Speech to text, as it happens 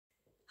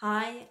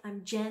Hi,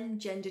 I'm Jen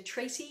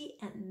DeTracy,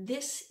 and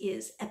this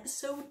is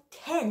episode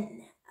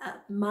 10 of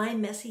My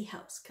Messy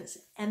House, because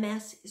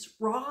MS is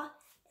raw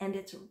and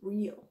it's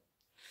real.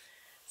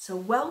 So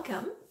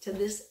welcome to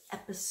this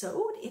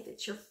episode. If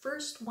it's your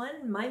first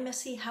one, My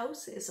Messy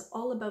House is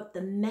all about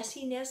the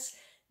messiness,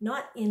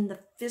 not in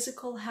the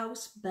physical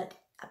house, but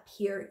up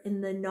here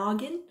in the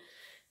noggin,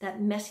 that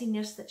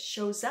messiness that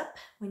shows up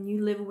when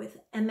you live with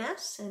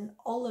MS and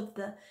all of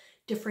the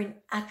different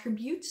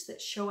attributes that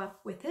show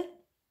up with it.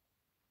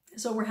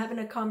 So we're having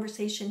a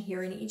conversation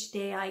here, and each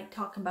day I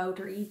talk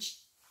about, or each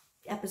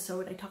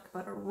episode I talk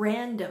about a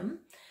random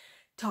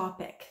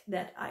topic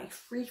that I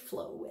free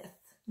flow with.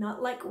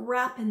 Not like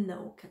rapping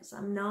though, because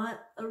I'm not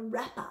a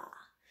rapper.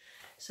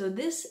 So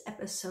this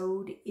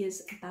episode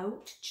is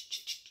about,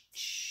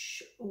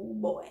 oh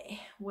boy,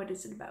 what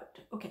is it about?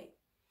 Okay,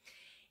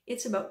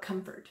 it's about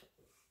comfort.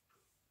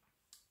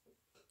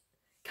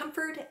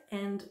 Comfort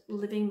and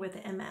living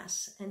with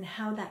MS and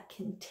how that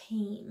can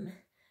tame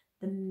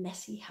the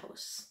messy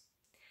house.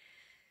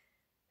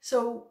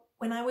 So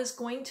when I was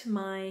going to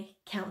my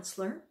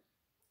counselor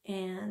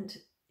and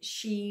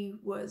she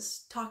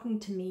was talking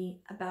to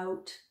me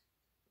about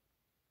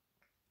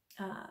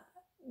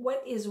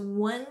what is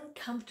one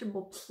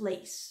comfortable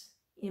place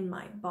in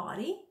my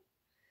body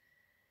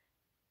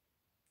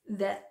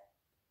that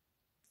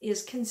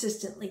is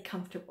consistently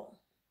comfortable.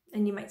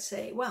 And you might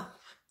say, well,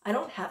 I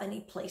don't have any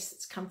place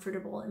that's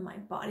comfortable in my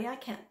body. I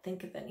can't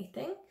think of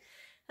anything.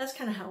 That's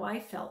kind of how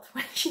I felt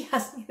when she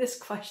asked me this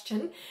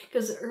question,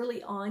 because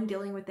early on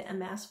dealing with the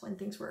MS, when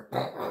things were,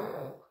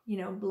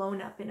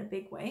 blown up in a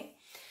big way.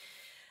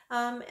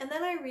 And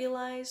then I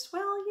realized,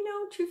 well,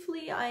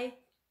 truthfully, I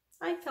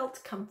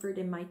felt comfort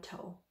in my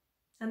toe.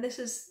 And this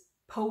is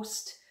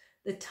post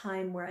the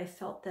time where I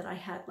felt that I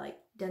had like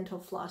dental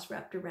floss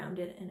wrapped around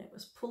it and it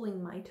was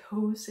pulling my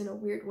toes in a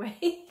weird way.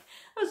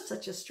 That was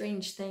such a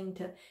strange thing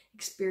to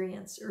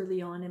experience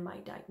early on in my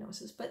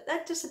diagnosis, but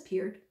that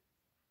disappeared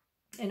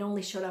and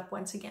only showed up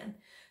once again.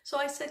 So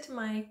I said to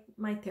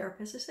my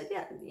therapist, I said,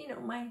 yeah,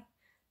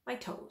 my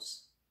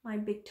toes, my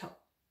big toe,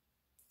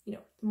 the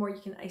more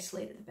you can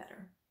isolate it, the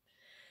better.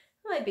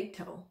 My big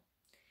toe.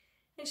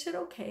 And she said,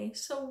 okay,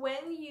 so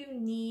when you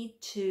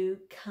need to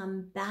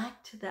come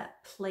back to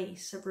that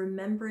place of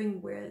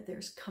remembering where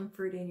there's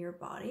comfort in your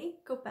body,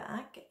 go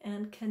back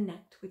and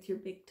connect with your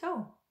big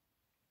toe.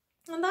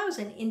 And that was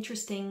an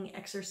interesting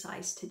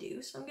exercise to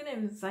do. So I'm going to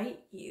invite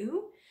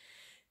you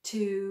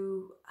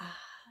to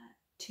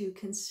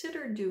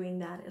consider doing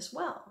that as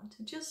well.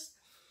 To just,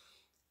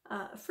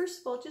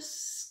 first of all,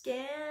 just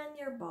scan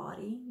your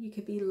body. You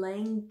could be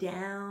laying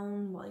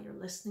down while you're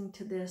listening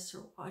to this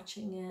or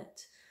watching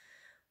it.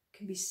 You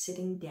could be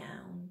sitting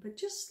down, but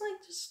just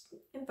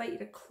invite you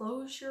to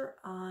close your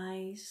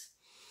eyes.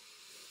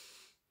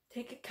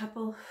 Take a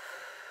couple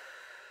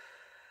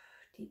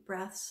deep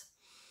breaths.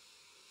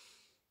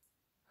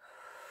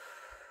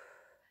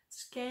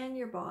 Scan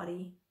your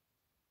body.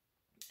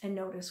 And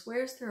notice,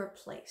 where's there a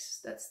place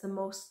that's the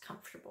most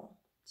comfortable?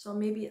 So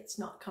maybe it's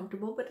not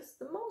comfortable, but it's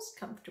the most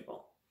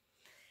comfortable.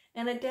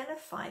 And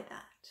identify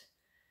that.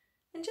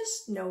 And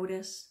just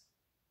notice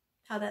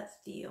how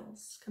that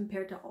feels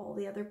compared to all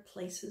the other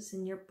places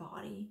in your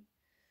body.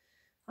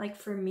 Like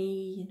for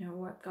me,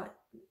 I've got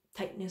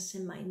tightness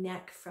in my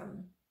neck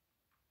from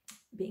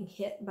being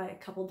hit by a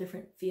couple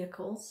different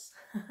vehicles.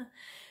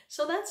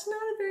 So that's not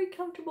a very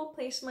comfortable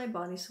place in my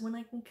body. So when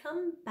I can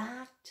come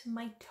back to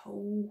my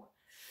toe,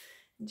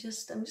 I'm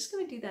just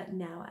going to do that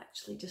now,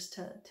 actually, just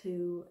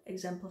to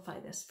exemplify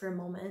this for a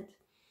moment.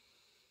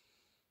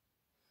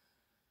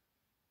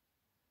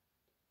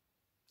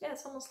 Yeah,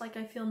 it's almost like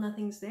I feel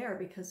nothing's there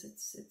because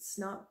it's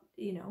not,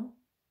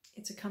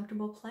 it's a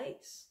comfortable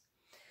place.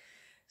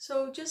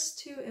 So just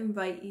to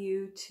invite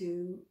you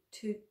to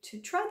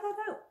try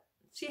that out.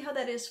 See how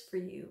that is for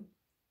you.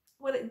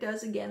 What it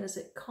does, again, is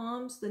it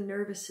calms the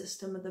nervous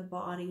system of the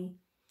body.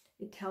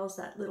 It tells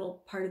that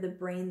little part of the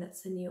brain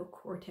that's the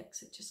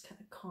neocortex. It just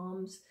kind of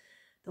calms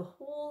the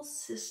whole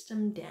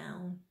system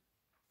down.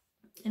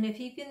 And if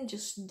you can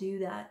just do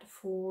that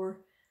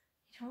for,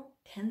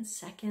 10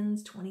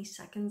 seconds, 20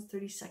 seconds,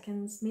 30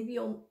 seconds, maybe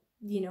you'll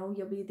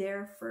be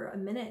there for a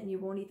minute and you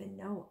won't even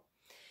know.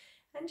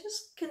 And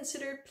just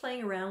consider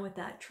playing around with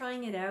that,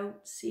 trying it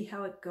out, see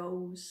how it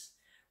goes.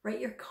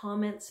 Write your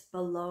comments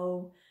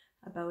below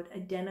about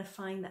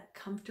identifying that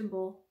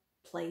comfortable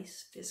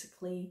place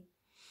physically.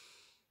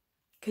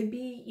 Could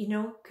be,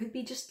 could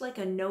be just like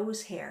a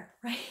nose hair,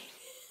 right?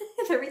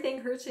 If everything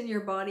hurts in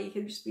your body, you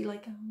could just be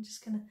like, oh, I'm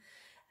just going to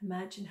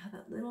imagine how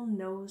that little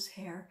nose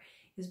hair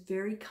is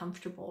very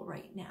comfortable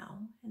right now.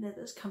 And that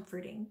is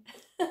comforting.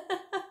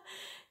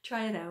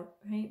 Try it out,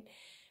 right?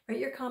 Write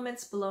your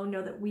comments below.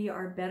 Know that we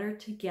are better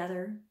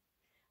together.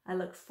 I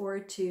look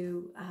forward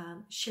to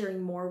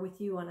sharing more with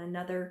you on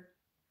another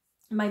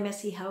My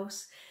Messy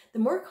House. The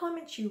more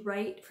comments you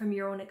write from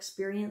your own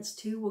experience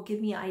too will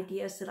give me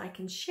ideas that I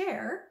can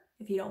share,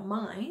 if you don't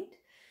mind,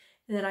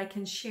 that I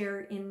can share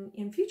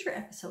in future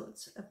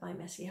episodes of My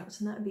Messy House.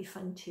 And that would be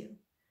fun too.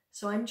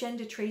 So I'm Jen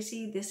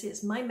DeTracy. This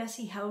is My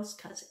Messy House,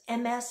 because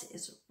MS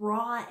is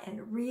raw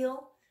and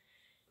real.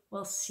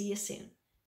 We'll see you soon.